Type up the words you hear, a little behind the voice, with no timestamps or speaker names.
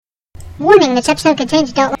Warning, this episode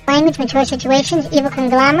contains adult language, mature situations, evil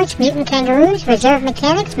conglomerates, mutant kangaroos, reserve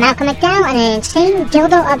mechanics, Malcolm McDowell, and an insane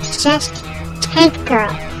dildo-obsessed tank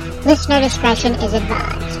girl. Listener discretion is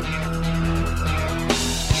advised.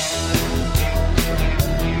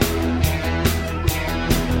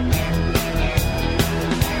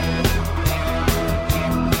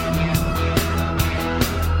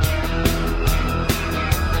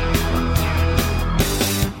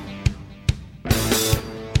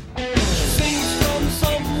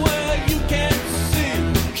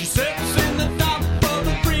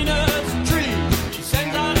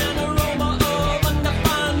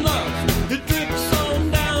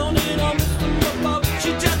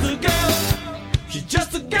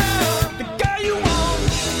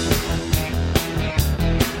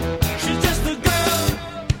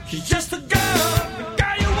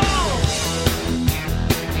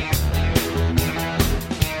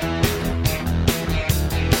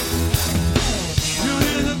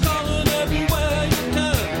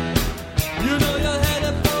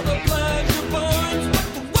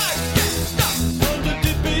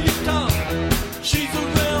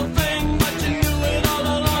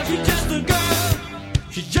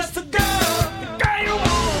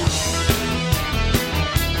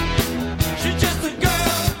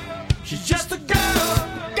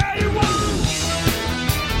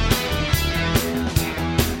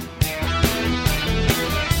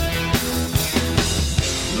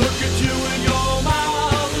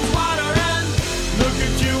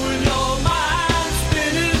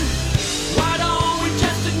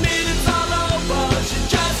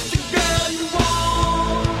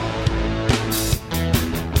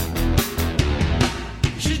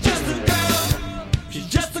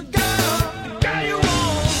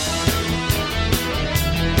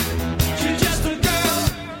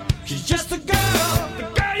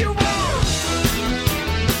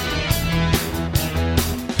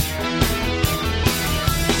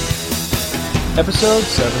 Episode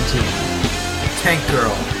 17. Tank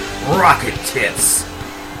Girl, Rocket Tits.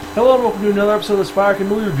 Hello and welcome to another episode of Sparkin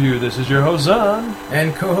Movie Review. This is your host, Zahn.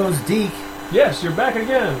 And co-host Deke. Yes, you're back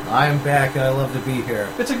again. I'm back and I love to be here.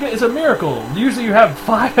 It's a miracle. Usually you have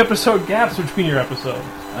 5 episode gaps between your episodes.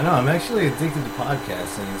 I know, I'm actually addicted to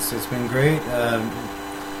podcasting. It's been great.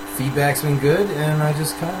 Feedback's been good, and I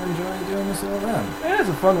just kind of enjoy doing this all around. Yeah, it's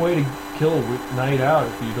a fun way to kill a night out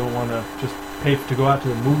if you don't want to just pay to go out to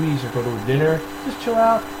the movies or go to a dinner. Just chill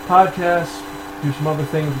out, podcast, do some other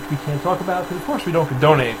things which we can't talk about, because of course we don't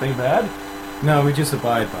condone anything bad. No, we just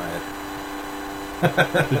abide by it.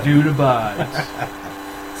 The dude abides.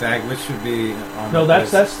 Zach, which should be on No, the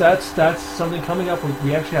that's something coming up.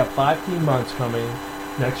 We actually have 15 months coming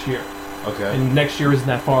next year. Okay. And next year isn't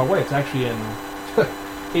that far away. It's actually in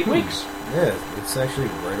 8 weeks. Yeah, it's actually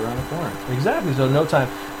right around the corner. Exactly, so no time.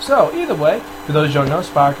 So, either way, for those who don't know,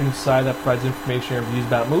 Sparkin is a site that provides information and reviews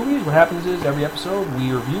about movies. What happens is, every episode,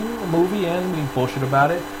 we review a movie and we bullshit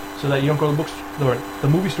about it, so that you don't go to the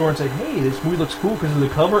movie store and say, hey, this movie looks cool because of the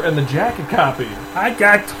cover and the jacket copy. I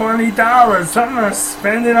got $20. I'm gonna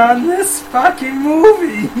spend it on this fucking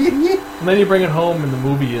movie. And then you bring it home and the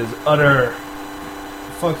movie is utter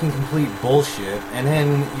fucking complete bullshit, and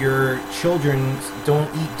then your children don't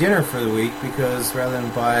eat dinner for the week because rather than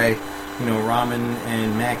buy, ramen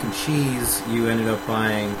and mac and cheese, you ended up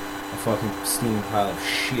buying a fucking steaming pile of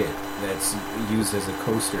shit that's used as a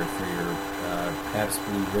coaster for your Pabst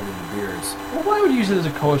Blue Ribbon beers. Well, why would you use it as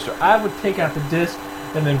a coaster? I would take out the disc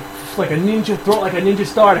and then throw it like a ninja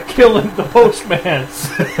star to kill the postman.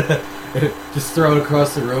 Just throw it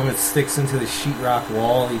across the room. It sticks into the sheetrock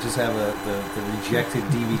wall. You just have the rejected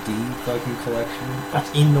DVD fucking collection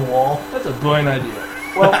in the wall. That's a brilliant idea.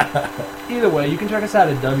 Well, either way, you can check us out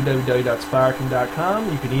at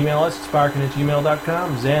www.sparkin.com. You can email us at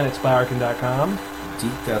sparkin@gmail.com, zan@sparkin.com,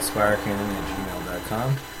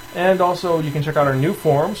 deek.sparkin@gmail.com. And also, you can check out our new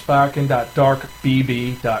forum,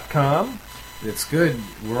 sparkin.darkbb.com. It's good.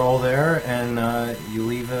 We're all there, and you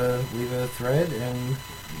leave a thread, and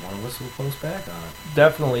one of us will post back on it.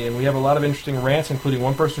 Definitely, and we have a lot of interesting rants, including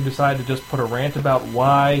one person who decided to just put a rant about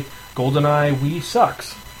why GoldenEye Wii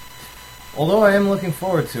sucks. Although I am looking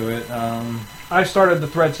forward to it. I started the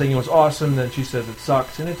thread saying it was awesome, then she says it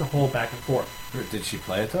sucks, and it's a whole back and forth. Did she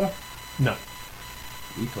play it, though? No.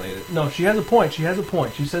 We played it. No, she has a point. She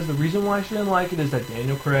says the reason why she didn't like it is that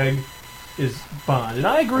Daniel Craig is Bond. And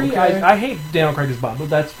I agree. Okay. I hate Daniel Craig as Bond, but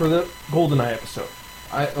that's for the GoldenEye episode.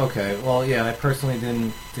 Okay. Well, yeah. I personally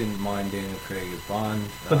didn't mind Daniel Craig as Bond,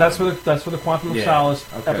 but that's for the Quantum of Solace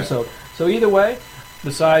episode. So either way,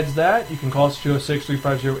 besides that, you can call us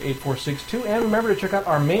 206-350-8462, and remember to check out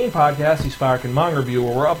our main podcast, the Sparkin Manga Review,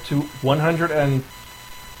 where we're up to 100 and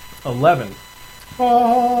 11.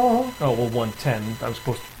 Oh. Oh, well, 110. I was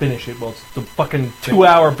supposed to finish it. Well, it's the fucking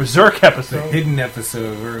 2-hour Berserk The episode. hidden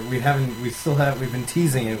episode where we've been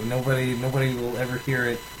teasing it. Nobody will ever hear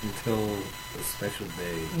it until a special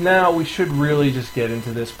day. Now, we should really just get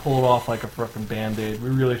into this. Pull it off like a fucking Band-Aid. We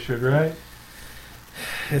really should, right?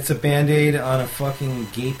 It's a Band-Aid on a fucking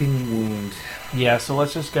gaping wound. Yeah, so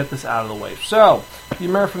let's just get this out of the way. So, you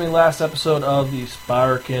remember from the last episode of the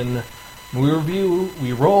Sparkin movie review,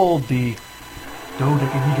 we rolled the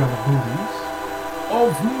dodecahedron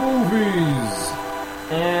of movies.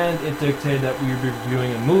 And it dictated that we would be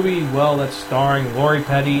reviewing a movie, well, that's starring Lori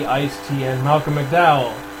Petty, Ice-T, and Malcolm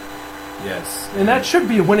McDowell. Yes. And that should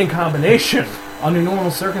be a winning combination. Under normal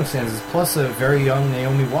circumstances, plus a very young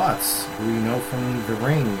Naomi Watts, who you know from The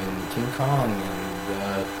Ring and King Kong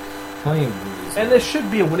and plenty of movies. And this should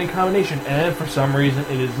be a winning combination, and for some reason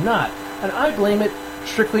it is not. And I blame it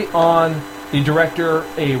strictly on the director,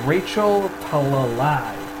 a Rachel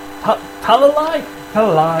Talalay. Talalay?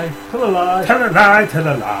 Talalay. Talalay. Tell a lie, tell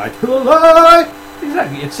a lie. Talalay!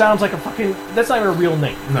 Exactly. It sounds like a fucking... That's not even a real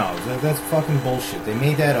name. No, that's fucking bullshit. They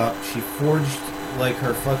made that up. She forged, like,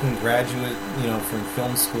 her fucking graduate, from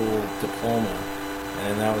film school diploma,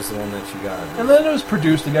 and that was the one that she got. And then it was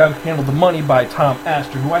produced, the guy who handled the money, by Tom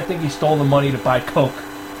Astor, who I think he stole the money to buy Coke.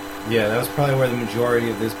 Yeah, that was probably where the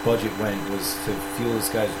majority of this budget went, was to fuel this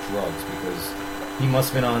guy's drugs, because he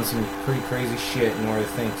must have been on some pretty crazy shit in order to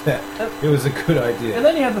think that it was a good idea. And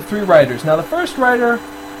then you have the 3 writers. Now, the first writer,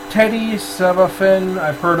 Teddy Sevafin,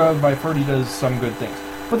 I've heard he does some good things.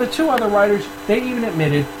 But the 2 other writers, they even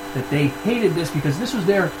admitted that they hated this because this was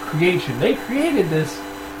their creation. They created this,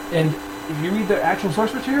 and if you read the actual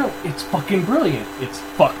source material, it's fucking brilliant. It's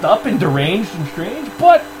fucked up and deranged and strange,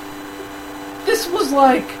 but this was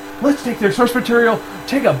like, let's take their source material,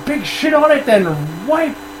 take a big shit on it, then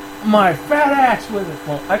wipe my fat ass with it.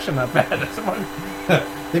 Well, actually not bad.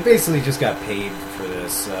 They basically just got paid for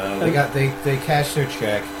this. They cashed their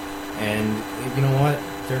check, and you know what?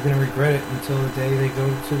 They're going to regret it until the day they go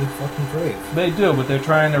to the fucking grave. They do, but they're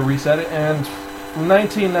trying to reset it. And from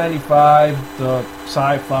 1995, the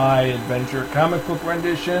sci-fi adventure comic book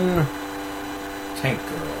rendition, Tank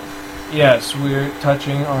Girl. Yes, we're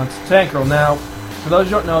touching on Tank Girl. Now, for those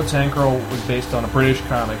who don't know, Tank Girl was based on a British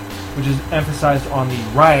comic, which is emphasized on the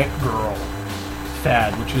Riot Girl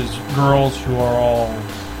fad, which is girls who are all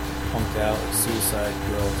Punked out, suicide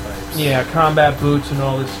girl types. yeah, combat boots and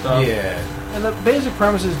all this stuff. Yeah. And the basic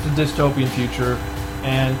premise is the dystopian future,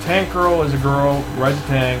 and Tank Girl is a girl who rides a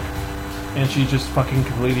tank, and she's just fucking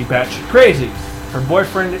completely batshit crazy. Her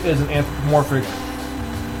boyfriend is an anthropomorphic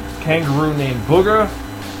kangaroo named Booger,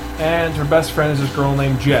 and her best friend is this girl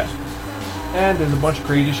named Jet. And there's a bunch of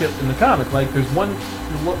crazy shit in the comic. Like, there's bunch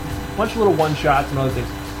of little one-shots and other things.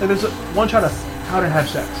 Like, there's a one-shot of how to have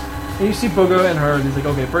sex. And you see Booger and her, and he's like,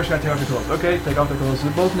 okay, first you gotta take off your clothes. Okay, take off their clothes. So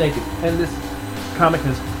they're both naked. And this comic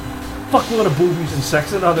has fuckload of boobies and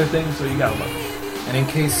sex and other things, so you gotta love it. And in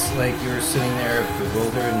case, like, you're sitting there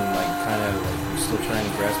bewildered and, like, kind of, like, you're still trying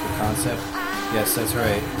to grasp the concept, yes, that's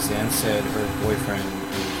right. Zan said her boyfriend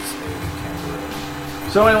is a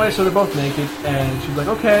kangaroo. So anyway, so they're both naked, and she's like,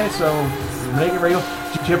 okay, so you're naked, right?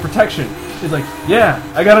 Do you have protection? He's like, yeah,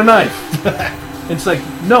 I got a knife. And it's like,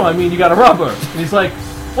 no, I mean, you got a rubber. And he's like,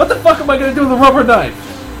 what the fuck am I gonna do with a rubber knife?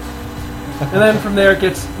 And then from there it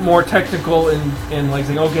gets more technical and like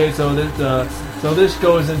saying, okay, so this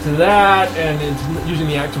goes into that, and it's using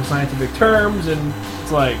the actual scientific terms, and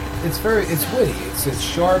it's like It's witty. It's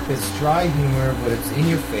sharp. It's dry humor, but it's in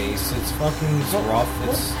your face. It's rough.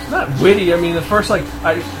 It's not witty. I mean, the first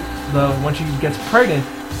when she gets pregnant,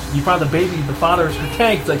 you find the baby, the father is her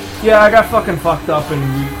tank. It's like, yeah, I got fucking fucked up, and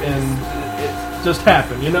it just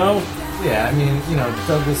happened, you know? Yeah, I mean,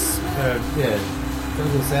 Douglas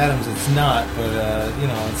Adams. It's not, but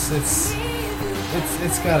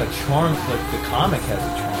it's got a charm. Like the comic has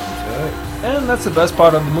a charm to it, And that's the best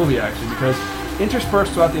part of the movie, actually, because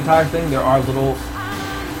interspersed throughout the entire thing, there are little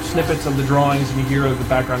snippets of the drawings, and you hear the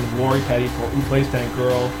background of Lori Petty, who plays Tank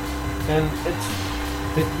Girl, and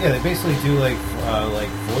they basically do like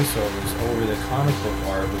voiceovers over the comic book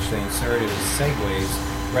art, which they inserted as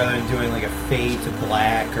segues, rather than doing like a fade to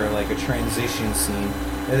black or like a transition scene.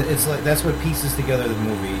 It's like that's what pieces together the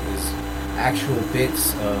movie is actual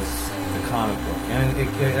bits of the comic book, and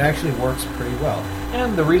it actually works pretty well.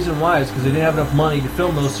 And the reason why is because they didn't have enough money to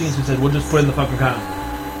film those scenes, and said, we'll just put it in the fucking comic.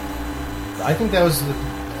 I think that was,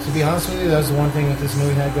 to be honest with you, that was the one thing that this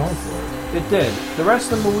movie had going for it. It did. The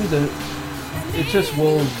rest of the movie, it just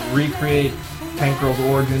will recreate Tank Girl's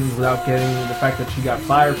origins without getting the fact that she got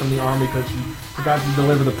fired from the army because she forgot to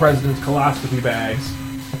deliver the president's coloscopy bags.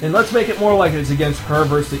 And let's make it more like it's against her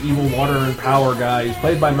versus the evil water and power guy. He's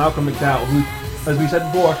played by Malcolm McDowell, who, as we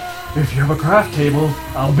said before, if you have a craft table,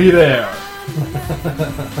 I'll be there.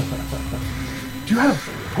 Do you have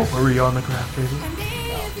potpourri on the craft table?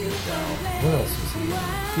 What else was he in?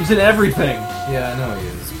 He's in everything. Yeah, I know he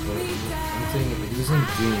is, but I'm thinking he was in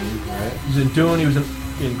Dune, right? He's in Dune, he was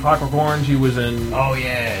in Clockwork Orange, he was in... Oh,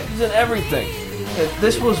 yeah. He's in everything.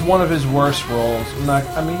 This was one of his worst roles. He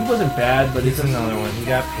wasn't bad, but It's another one. He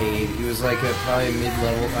got paid. He was like probably a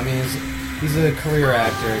mid-level... I mean, he's a career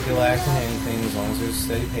actor. He'll act in anything as long as there's a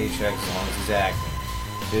steady paycheck, as long as he's acting.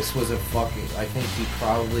 This was a fucking... I think he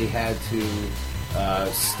probably had to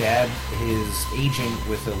stab his agent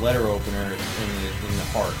with a letter opener in the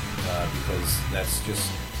heart, because that's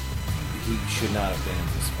just... He should not have been in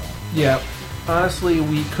this film. Yeah. Honestly,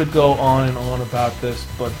 we could go on and on about this,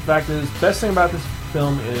 but the fact is, the best thing about this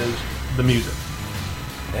film is the music.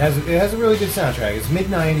 It has a really good soundtrack. It's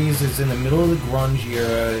mid-90s. It's in the middle of the grunge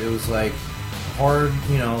era. It was like hard,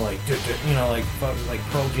 like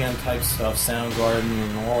Pearl Jam type stuff, Soundgarden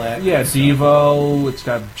and all that. Yeah, Devo. It's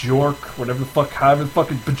got Bjork, however the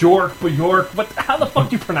fuck is Bjork. How the fuck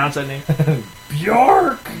do you pronounce that name?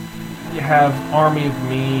 Bjork. You have Army of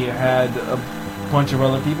Me. You had a bunch of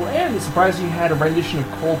other people, and it's surprising you had a rendition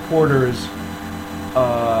of Cole Porter's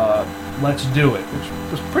Let's Do It, which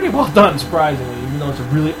was pretty well done, surprisingly, even though it's a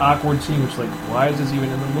really awkward scene, which, like, why is this even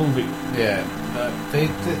in the movie? Yeah, they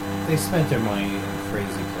spent their money in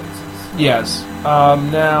crazy places. Yes.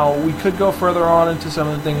 Now, we could go further on into some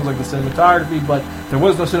of the things like the cinematography, but there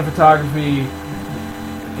was no cinematography.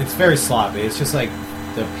 It's very sloppy. It's just like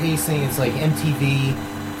the pacing, it's like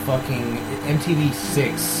fucking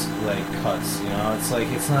MTV6 like cuts, it's like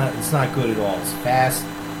it's not good at all. It's fast,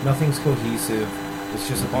 nothing's cohesive. It's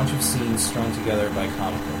just a bunch of scenes strung together by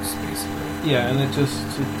comic books, basically. Yeah, and it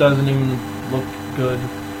doesn't even look good.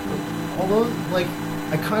 Although, like,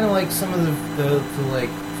 I kind of like some of the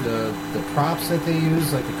props that they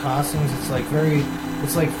use, like the costumes. It's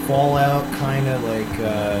like Fallout kind of like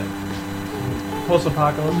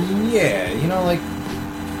post-apocalypse. Yeah, I like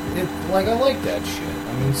that shit.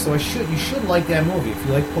 I mean, so you should like that movie. If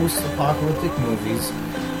you like post-apocalyptic movies,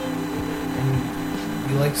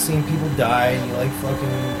 and you like seeing people die, and you like fucking,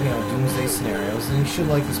 doomsday scenarios, then you should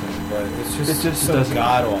like this movie. But it's just so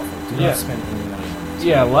god-awful. Do not spend any money on this.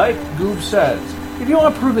 Yeah, like Goob says, if you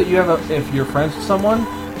want to prove that if you're friends with someone,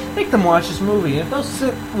 make them watch this movie. And if they'll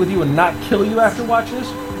sit with you and not kill you after watching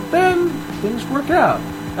this, then things work out.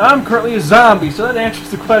 I'm currently a zombie, so that answers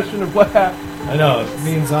the question of what happened. I know.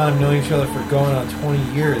 Me and Zon have known each other for going on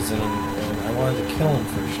 20 years, and I wanted to kill him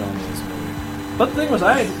for showing me this movie. But the thing was,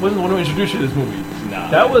 I wasn't the one who introduced you to this movie.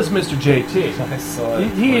 Nah. That was Mr. JT. I saw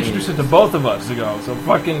it. He introduced it to both of us ago, so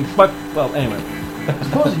well, anyway. I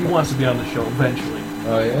suppose he wants to be on the show eventually.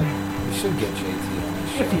 Oh, yeah? We should get JT on the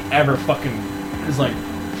show. If he ever fucking is like,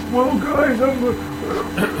 well, guys, I'll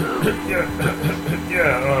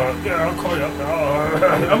call you up.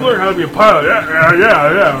 I'm learning how to be a pilot.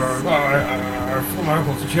 I flew my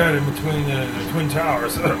uncle to chat in between the Twin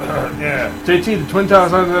Towers. Yeah. JT, the Twin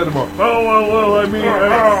Towers aren't there anymore. Oh, well, I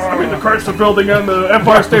mean the Chrysler Building and the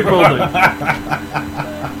Empire State Building.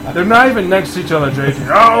 They're not even next to each other, JT.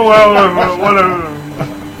 Oh, well, whatever.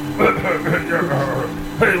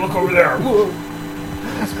 Hey, look over there.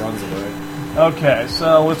 Just runs away. Okay,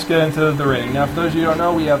 so let's get into the rating. Now, for those of you who don't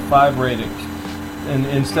know, we have 5 ratings. And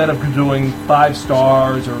instead of doing 5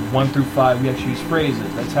 stars or 1 through 5, we actually use phrases.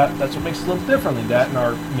 That's what makes it a little differently, that and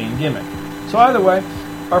our main gimmick. So either way,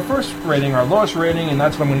 our first rating, our lowest rating, and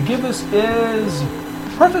that's what I'm going to give this, is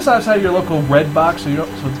put this outside your local red box so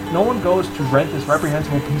no one goes to rent this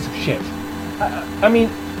reprehensible piece of shit. I mean,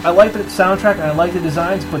 I like the soundtrack and I like the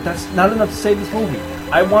designs, but that's not enough to save this movie.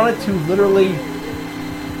 I wanted to literally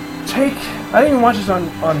I didn't even watch this on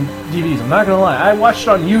DVDs, I'm not going to lie. I watched it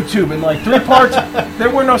on YouTube in like 3 parts. There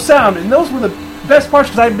were no sound, and those were the best parts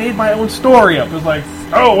because I made my own story up. It was like,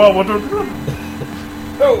 oh, well, what the...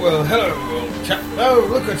 Oh, well, hello, chap. Oh,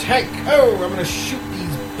 look, a tank. Oh, I'm going to shoot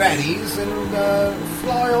these baddies and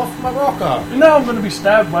fly off my rocker. And now I'm going to be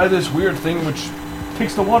stabbed by this weird thing which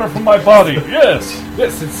takes the water from my body. Yes.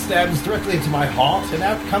 Yes, it stabs directly into my heart, and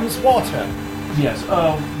out comes water. Yes.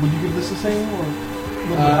 Would you give this the same or a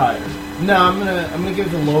little bit higher? No, I'm gonna give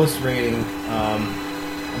it the lowest rating. I'm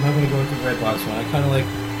not gonna go with the Redbox one. I kind of like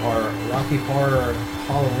our Rocky Horror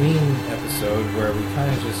Halloween episode where we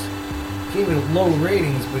kind of just gave it low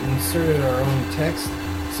ratings but inserted our own text.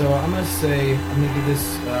 So I'm gonna give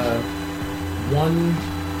this one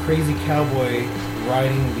crazy cowboy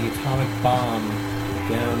riding the atomic bomb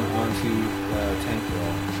down onto Tank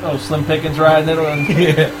Girl. Oh, Slim Pickens riding it on.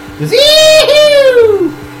 Yeah. Just,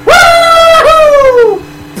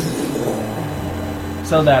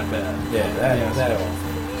 So that bad. Yeah, that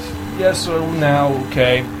awful. Yeah, so now,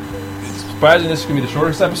 okay. It's surprising this is going to be the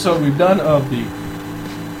shortest episode we've done of the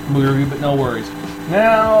movie review, but no worries.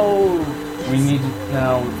 Now,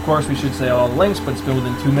 of course, we should say all the links, but it's been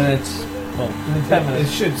within 2 minutes. Well, within 10 minutes.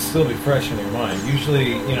 It should still be fresh in your mind.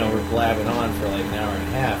 Usually, we're blabbing on for like an hour and a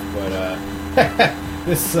half, but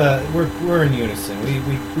this we're in unison.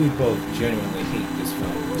 We both genuinely hate this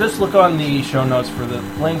film. Just look on the show notes for the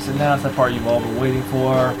links, and now it's that part you've all been waiting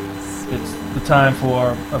for. It's the time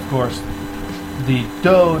for, of course, the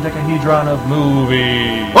dodecahedron of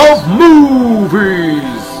movies. Of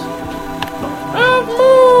movies!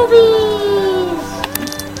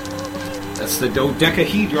 That's the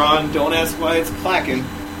dodecahedron. Don't ask why it's clacking.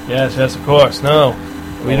 Yes, of course. No.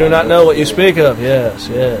 We do not know what you speak of. Yes.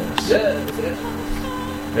 Yeah,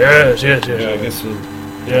 I guess we'll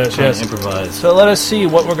Yes. improvise. So let us see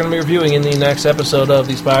what we're going to be reviewing in the next episode of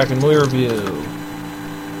the Sparkin Movie Review.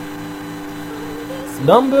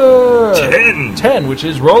 Number 10, which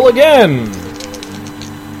is Roll Again.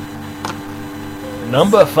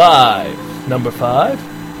 Number 5. Number 5?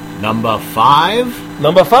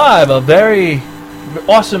 A very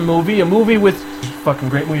awesome movie. A movie with fucking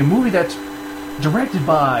great movie. A movie that's directed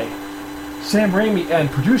by Sam Raimi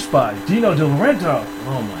and produced by Dino De Laurentiis.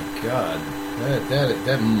 Oh my god. That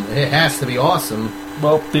it has to be awesome.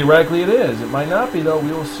 Well, theoretically it is. It might not be, though.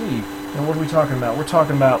 We will see. And what are we talking about? We're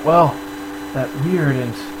talking about, well, that weird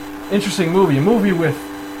and interesting movie. A movie with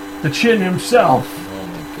the Chin himself. Oh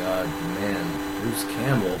my god, man. Bruce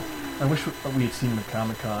Campbell. I wish we had seen him at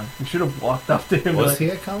Comic-Con. We should have walked up to him. Was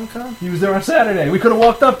he at Comic-Con? He was there on Saturday. We could have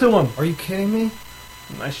walked up to him. Are you kidding me?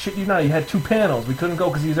 I shit you not. He had 2 panels. We couldn't go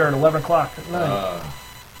because he was there at 11 o'clock at night.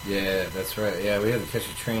 Yeah, that's right. Yeah, we had to catch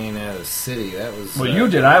a train out of the city. That was... Well, you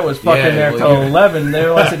did. I was fucking there till 11. They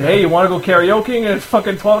said, hey, you want to go karaokeing? And it's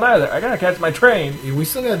fucking 12 either. I got to catch my train. We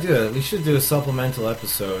still got to do it. We should do a supplemental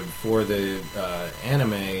episode for the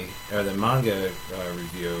anime, or the manga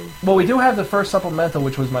review. Well, we do have the first supplemental,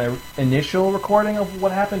 which was my initial recording of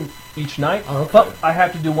what happened each night. Oh, okay. But I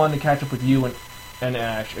have to do one to catch up with you and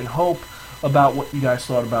Ash and Hope about what you guys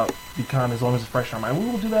thought about the con as long as it's fresh on my mind. We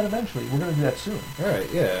will do that eventually. We're going to do that soon. All right,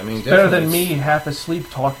 yeah. I mean, it's better than me half asleep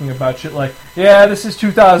talking about shit like, yeah, this is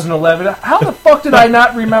 2011. How the fuck did I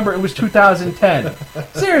not remember it was 2010?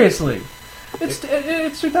 Seriously. It's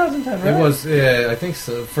 2010, right? It was, yeah, I think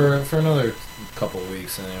so. For another couple of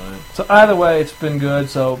weeks, anyway. So either way, it's been good.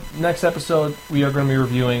 So next episode, we are going to be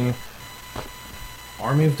reviewing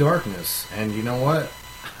Army of Darkness. And you know what?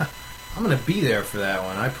 I'm going to be there for that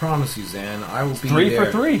one. I promise you, Zan. I will be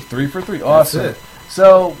there. 3 for 3. Awesome. That's it.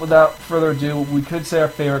 So, without further ado, we could say our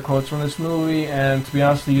favorite quotes from this movie. And to be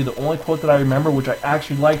honest with you, the only quote that I remember, which I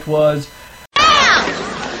actually liked, was... Now,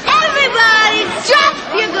 everybody drop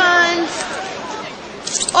your guns,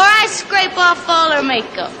 or I scrape off all her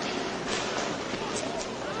makeup.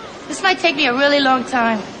 This might take me a really long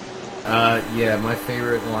time. Yeah, my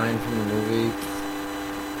favorite line from the movie,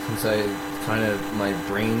 since my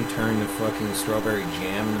brain turned to fucking strawberry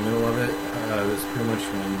jam in the middle of it, was pretty much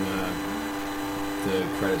when the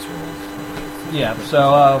credits rolled. Yeah,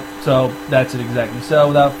 so that's it exactly. So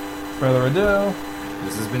without further ado,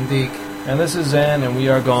 this has been Deke. And this is Zen, and we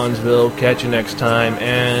are Gonzville. Catch you next time.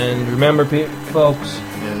 And remember, folks.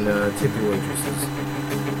 And tip your waitresses.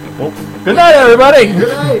 Well, good night, everybody! Good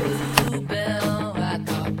night!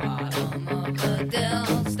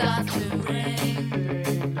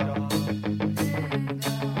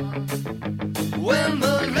 When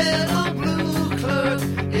the little blue clerk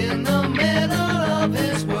in the middle of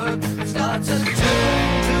his work starts to tune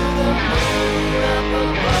to the moon up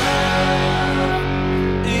above,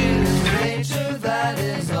 it is nature that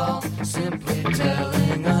is all, simply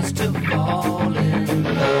telling us to fall in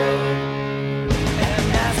love. And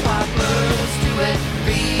that's why birds do it,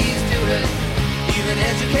 bees do it, even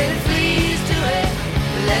educated fleas do it.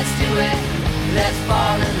 Let's do it, let's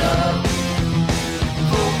fall in love.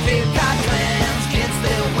 Cape Cod clams, kids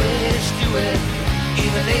their wish, do it.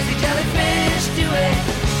 Even lazy jellyfish, do it.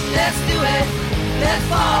 Let's do it, let's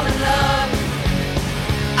fall in love.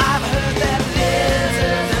 I've heard that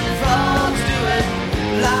lizards and frogs do it,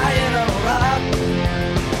 lying on a rock.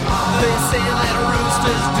 They say that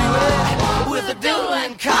roosters do it, with a doodle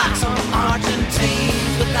and cock. Some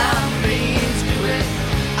Argentines without beans do it.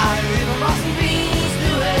 Even moss and beans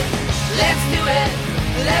do it. Let's do it,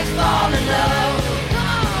 let's fall in love.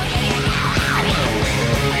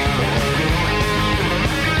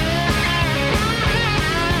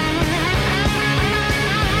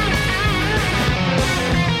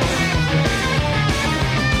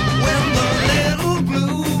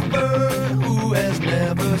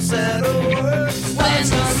 Never set of words. When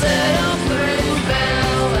the little blue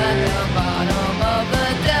bell at the bottom of the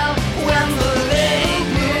dell, when the late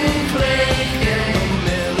moon clay in the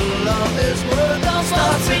middle of his work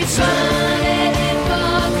starts returning and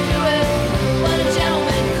comes to it, when a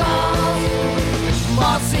gentleman calls,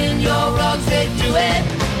 moths in your rugs, they do it.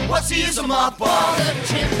 What's the use of mothballs? The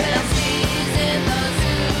chimpanzees in the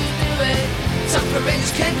zoo do it. Some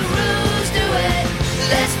courageous kangaroos do it.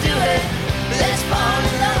 Let's do it. Let's fall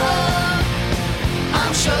in love.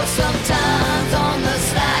 I'm sure sometimes on the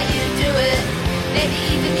sly you do it. Maybe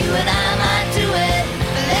even you and I might do it.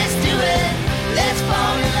 Let's do it. Let's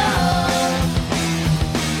fall in love.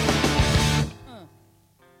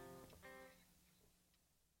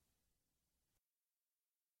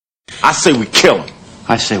 I say we kill him.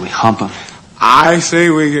 I say we hump him. I say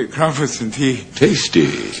we get crumpets and tea. Tasty.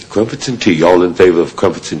 Crumpets and tea. All in favor of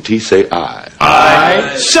crumpets and tea, say aye.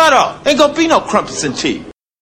 Aye. Shut up. Ain't gonna be no crumpets and tea.